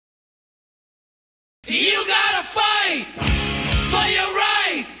You gotta fight for your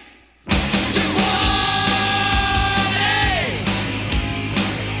right to party.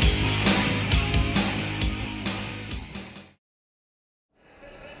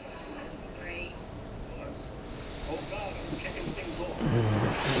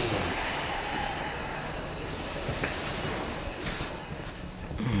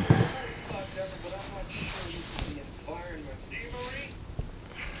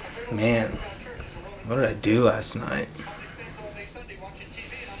 Man, what did I do last night?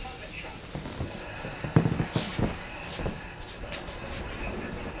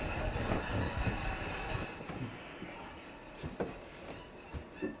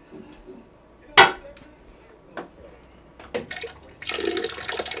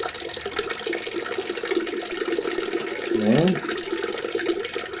 Man,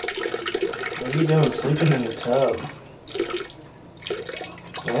 what are you doing sleeping in the tub?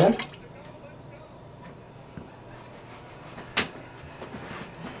 Man?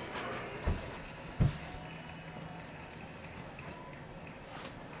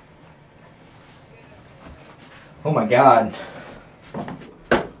 Oh my God.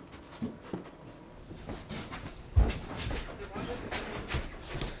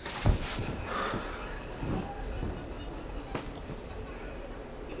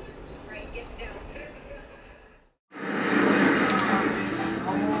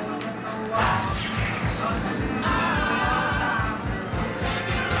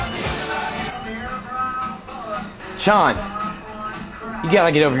 Sean, you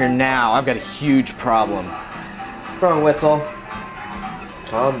gotta get over here now. I've got a huge problem. What's wrong, Wetzel?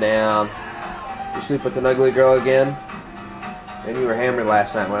 Calm down. You sleep with an ugly girl again? Maybe you were hammered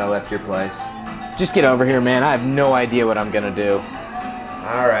last night when I left your place. Just get over here, man. I have no idea what I'm gonna do.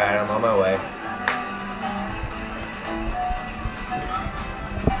 Alright, I'm on my way.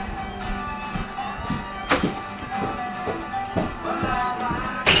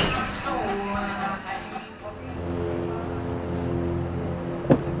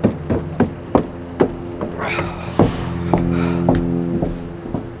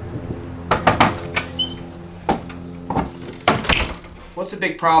 What's the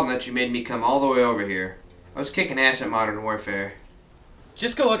big problem that you made me come all the way over here? I was kicking ass at Modern Warfare.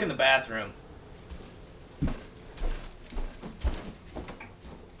 Just go look in the bathroom.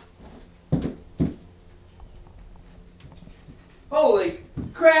 Holy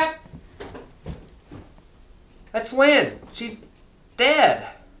crap! That's Lynn. She's dead.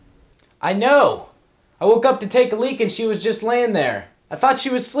 I know. I woke up to take a leak and she was just laying there. I thought she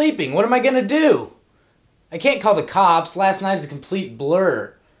was sleeping. What am I gonna do? I can't call the cops. Last night is a complete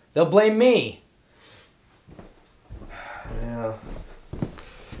blur. They'll blame me. Yeah.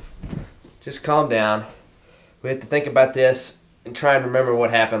 Just calm down. We have to think about this and try and remember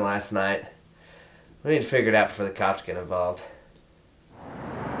what happened last night. We need to figure it out before the cops get involved.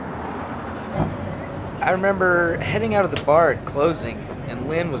 I remember heading out of the bar at closing, and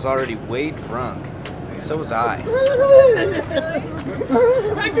Lynn was already way drunk. And so was I.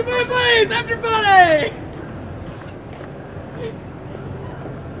 Back to my place after party!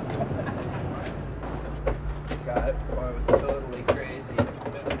 God, I was totally crazy.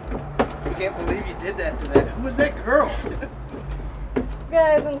 I can't believe you did that to that. Who was that girl?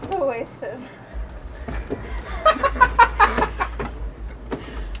 Guys, I'm so wasted.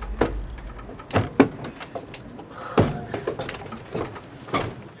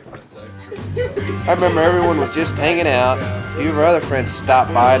 I remember everyone was just hanging out. A few of our other friends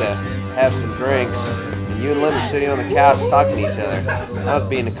stopped by to have some drinks. And you and Lynn were sitting on the couch talking to each other. I was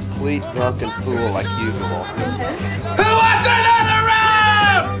being a complete drunken fool like usual. Who wants another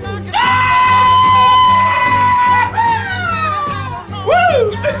round?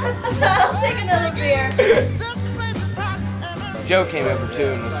 Woo! I'll take another beer. Joe came over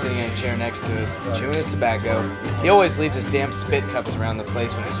too and was sitting in a chair next to us, chewing his tobacco. He always leaves his damn spit cups around the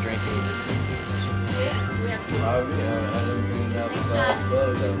place when he's drinking.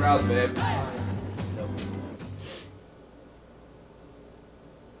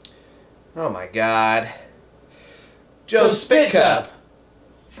 Oh my God. Joe's spit cup!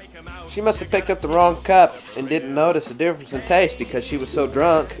 She must have picked up the wrong cup and didn't notice the difference in taste because she was so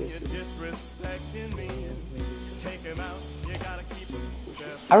drunk.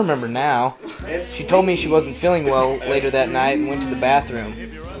 I remember now. She told me she wasn't feeling well later that night and went to the bathroom.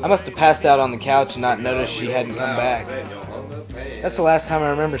 I must have passed out on the couch and not noticed she hadn't come back. That's the last time I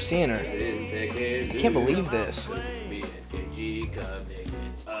remember seeing her. I can't believe this.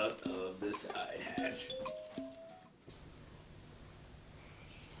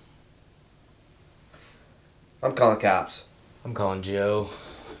 I'm calling the cops. I'm calling Joe.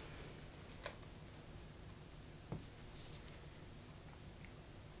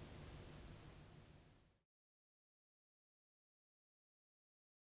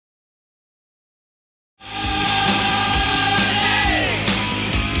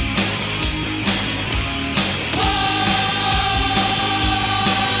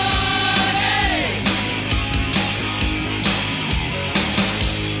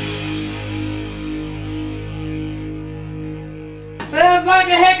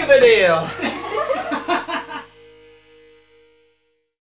 the deal.